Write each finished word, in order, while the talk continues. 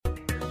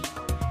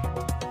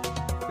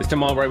It's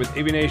Tim Albright with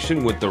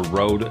Aviation with the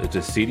Road to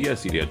CEDIA.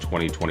 CEDIA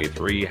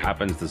 2023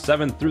 happens the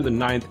 7th through the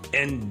 9th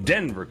in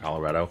Denver,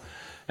 Colorado.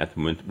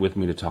 With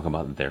me to talk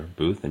about their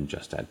booth and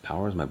Just Add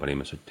Power is my buddy,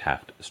 Mr.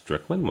 Taft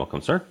Strickland.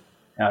 Welcome, sir.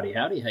 Howdy,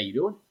 howdy. How you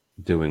doing?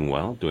 Doing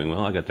well.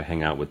 I got to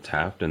hang out with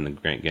Taft and the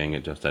great gang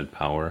at Just Add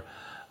Power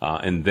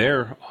in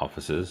their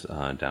offices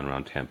down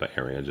around Tampa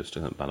area just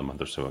about a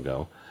month or so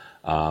ago.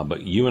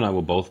 But you and I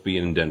will both be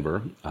in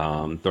Denver.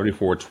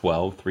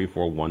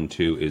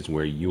 3412-3412 is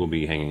where you will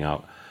be hanging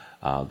out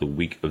the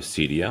week of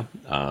CEDIA.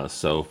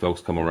 So folks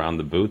come around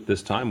the booth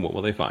this time. What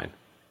will they find?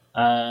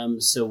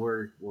 So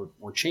we're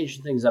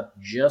changing things up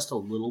just a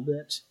little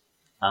bit.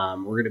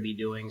 We're going to be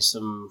doing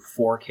some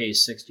 4K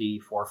 60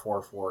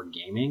 444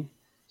 gaming.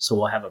 So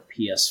we'll have a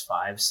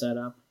PS5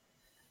 setup.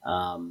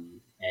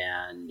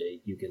 And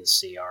you can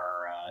see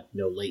our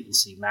no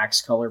latency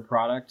max color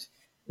product,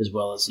 as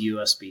well as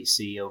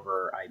USB-C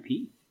over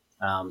IP.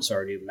 So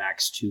our new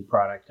Max 2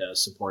 product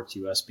supports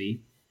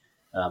USB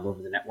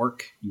over the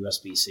network,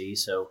 USB-C.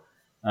 So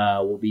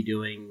we'll be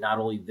doing not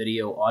only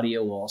video,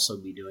 audio, we'll also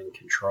be doing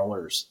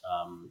controllers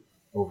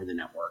over the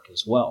network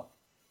as well.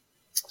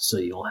 So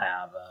you'll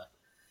have a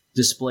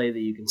display that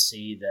you can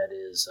see that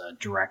is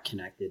direct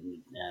connected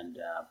and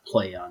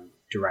play on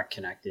direct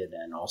connected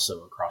and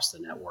also across the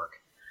network.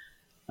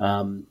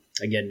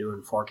 Again,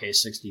 doing 4K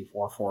 60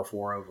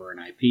 444 over an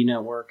IP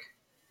network.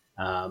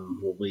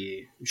 We'll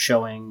be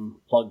showing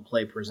plug,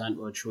 play,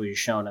 present, which we've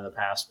shown in the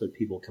past, but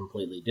people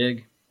completely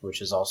dig,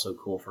 which is also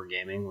cool for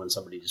gaming when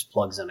somebody just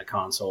plugs in a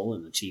console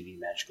and the TV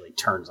magically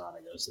turns on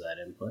and goes to that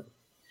input.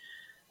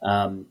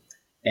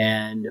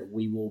 And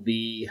we will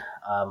be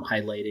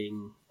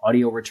highlighting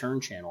audio return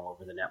channel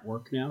over the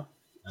network now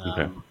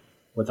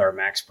with our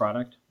Max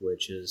product,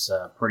 which is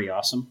pretty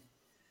awesome.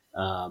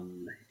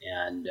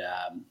 And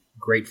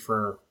great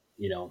for,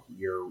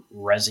 your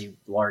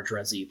large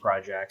resi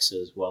projects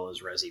as well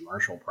as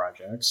resi-commercial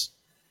projects.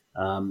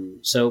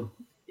 So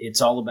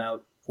it's all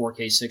about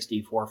 4K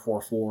 60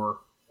 444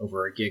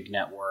 over a gig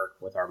network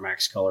with our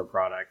Max Color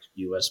product,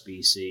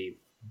 USB-C,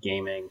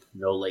 gaming,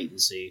 no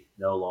latency,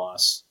 no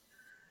loss,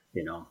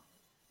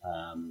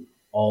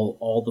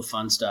 all the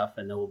fun stuff.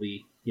 And then we'll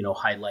be,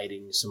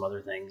 highlighting some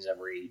other things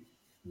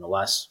in the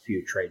last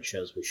few trade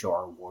shows. We show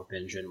our Warp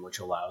engine, which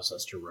allows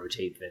us to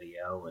rotate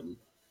video and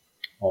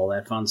all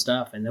that fun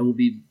stuff. And then we'll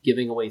be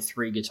giving away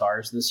 3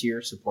 guitars this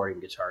year, supporting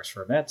Guitars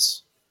for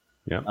Vets.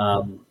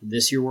 Yeah.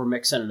 This year we're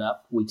mixing it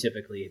up. We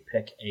typically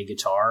pick a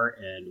guitar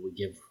and we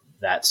give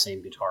that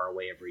same guitar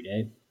away every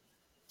day.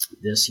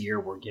 This year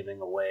we're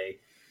giving away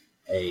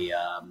a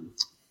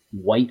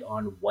white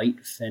on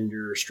white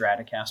Fender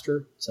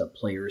Stratocaster. It's a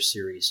Players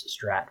Series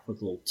Strat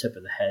with a little tip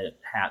of the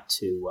hat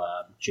to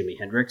Jimi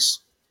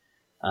Hendrix.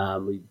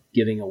 We're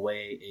giving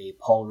away a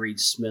Paul Reed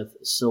Smith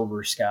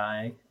Silver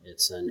Sky.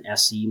 It's an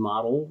SE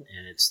model,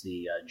 and it's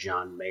the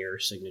John Mayer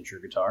signature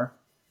guitar.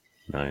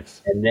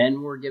 Nice. And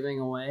then we're giving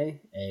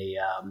away a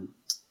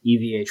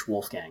EVH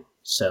Wolfgang.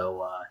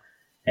 So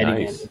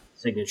Eddie Van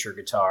signature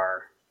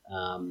guitar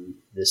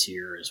this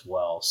year as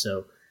well.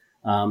 So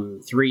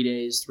 3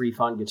 days, 3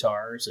 fun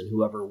guitars, and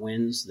whoever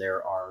wins,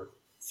 there are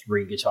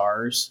 3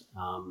 guitars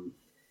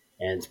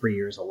and 3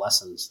 years of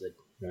lessons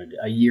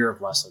a year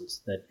of lessons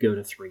that go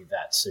to 3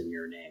 vets in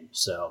your name.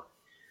 So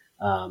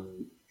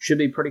should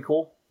be pretty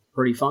cool,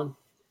 pretty fun.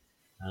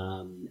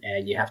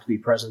 And you have to be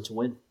present to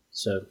win.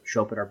 So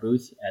show up at our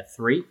booth at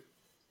 3.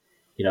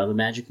 The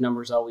magic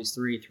number is always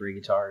 3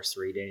 guitars,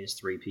 3 days,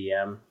 3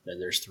 p.m. Then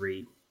there's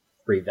three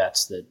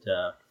vets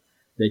that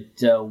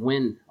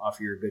win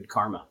off your good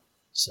karma.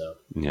 So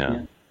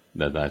yeah.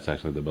 That's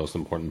actually the most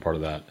important part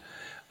of that.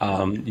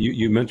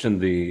 You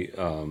mentioned the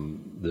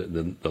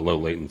low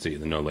latency,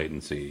 the no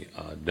latency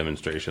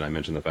demonstration. I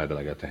mentioned the fact that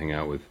I got to hang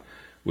out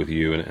with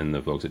you and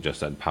the folks at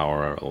Just Add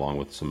Power, along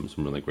with some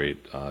really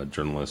great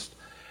journalists.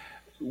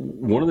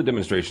 One of the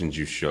demonstrations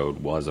you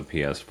showed was a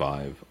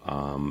PS5,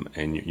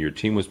 and your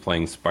team was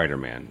playing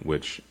Spider-Man,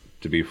 which,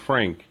 to be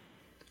frank,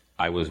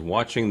 I was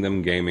watching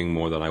them gaming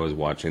more than I was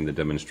watching the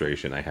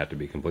demonstration. I had to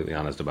be completely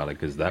honest about it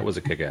because that was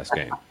a kick-ass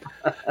game.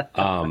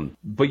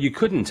 But you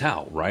couldn't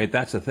tell, right?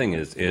 That's the thing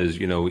is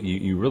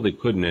you really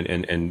couldn't.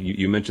 And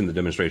you mentioned the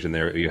demonstration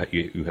there.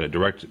 You had a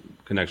direct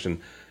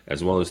connection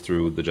as well as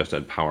through the Just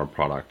Add Power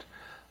product.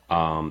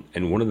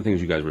 And one of the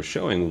things you guys were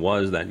showing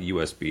was that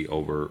USB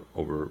over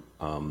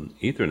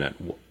Ethernet.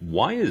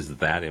 Why is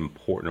that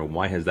important, or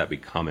why has that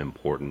become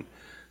important?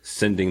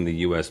 Sending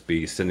the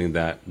USB, sending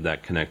that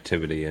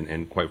connectivity,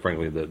 and quite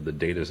frankly, the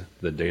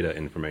data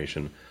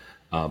information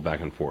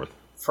back and forth.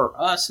 For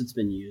us, it's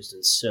been used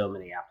in so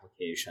many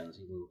applications.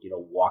 You can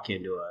walk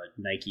into a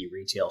Nike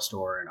retail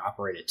store and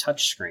operate a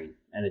touch screen,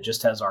 and it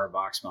just has our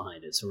box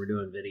behind it. So we're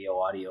doing video,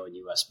 audio, and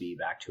USB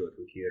back to a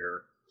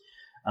computer.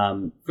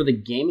 For the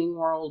gaming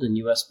world and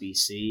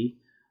USB-C,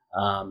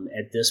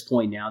 at this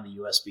point now, the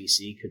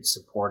USB-C could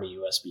support a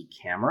USB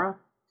camera.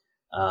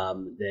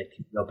 That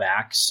can go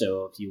back.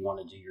 So if you want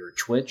to do your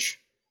Twitch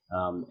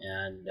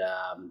and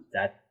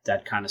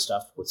that kind of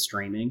stuff with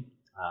streaming,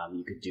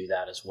 you could do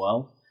that as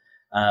well.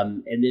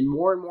 And then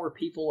more and more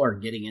people are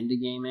getting into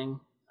gaming.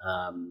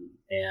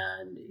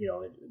 and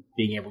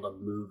being able to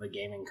move a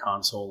gaming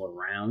console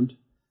around,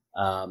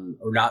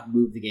 or not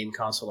move the game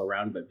console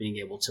around, but being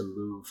able to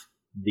move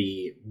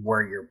the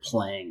where you're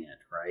playing it,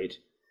 right?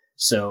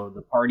 So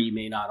the party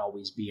may not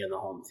always be in the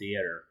home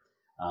theater.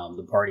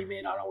 The party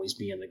may not always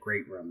be in the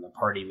great room. The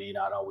party may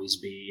not always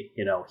be,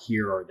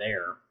 here or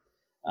there.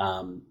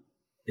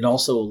 It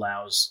also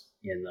allows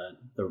in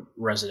the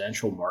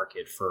residential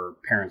market for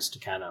parents to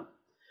kind of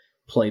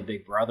play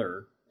Big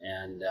Brother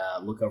and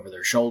look over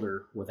their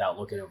shoulder without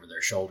looking over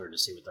their shoulder to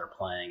see what they're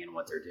playing and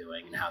what they're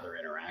doing and how they're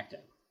interacting.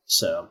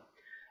 So,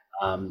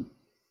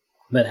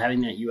 but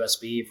having that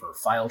USB for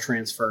file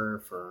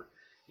transfer, for,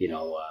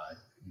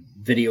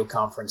 video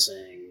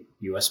conferencing,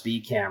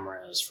 USB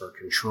cameras, for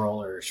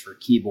controllers, for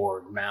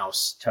keyboard,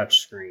 mouse,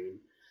 touchscreen,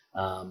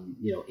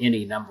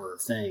 any number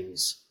of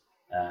things,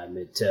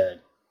 it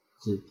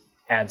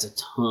adds a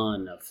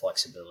ton of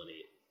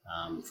flexibility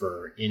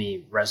for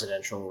any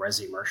residential,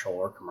 resi-commercial,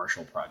 or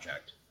commercial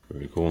project.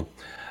 Very cool.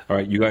 All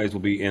right, you guys will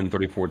be in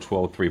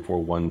 3412,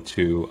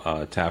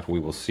 3412 Taft. We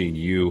will see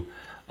you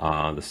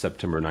the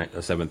September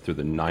 7th through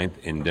the 9th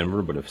in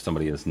Denver. But if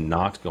somebody is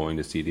not going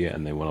to CEDIA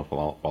and they want to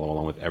follow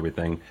along with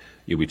everything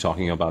you'll be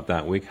talking about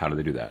that week, how do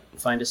they do that?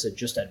 Find us at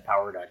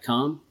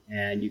justaddpower.com,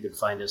 and you can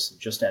find us at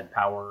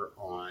justaddpower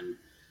on,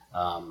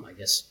 I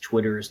guess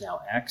Twitter is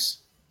now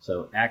X.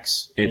 So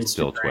X, it's Instagram,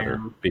 still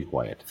Twitter. Be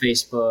quiet.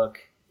 Facebook,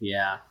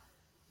 yeah.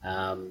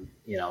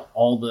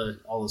 All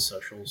the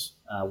socials.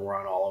 We're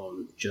on all of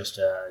them. Just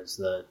as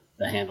the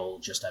handle,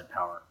 Just Add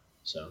Power.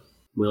 So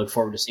we look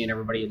forward to seeing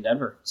everybody in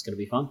Denver. It's going to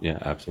be fun. Yeah,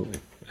 absolutely.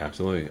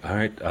 All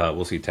right.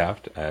 We'll see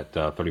Taft at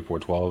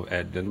 3412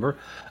 at Denver.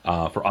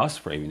 For us,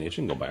 for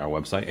AVNation, go by our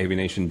website,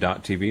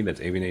 avnation.tv. That's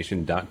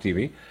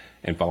avnation.tv.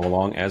 And follow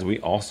along as we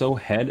also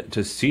head to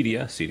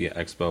CEDIA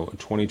Expo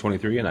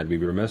 2023. And I'd be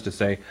remiss to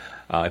say,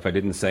 if I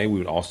didn't say, we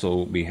would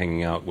also be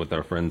hanging out with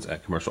our friends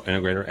at Commercial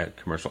Integrator at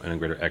Commercial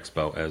Integrator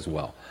Expo as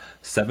well.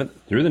 7th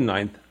through the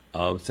 9th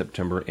of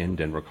September in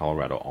Denver,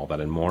 Colorado. All that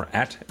and more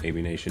at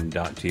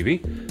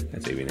avnation.tv.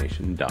 That's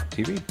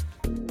avnation.tv.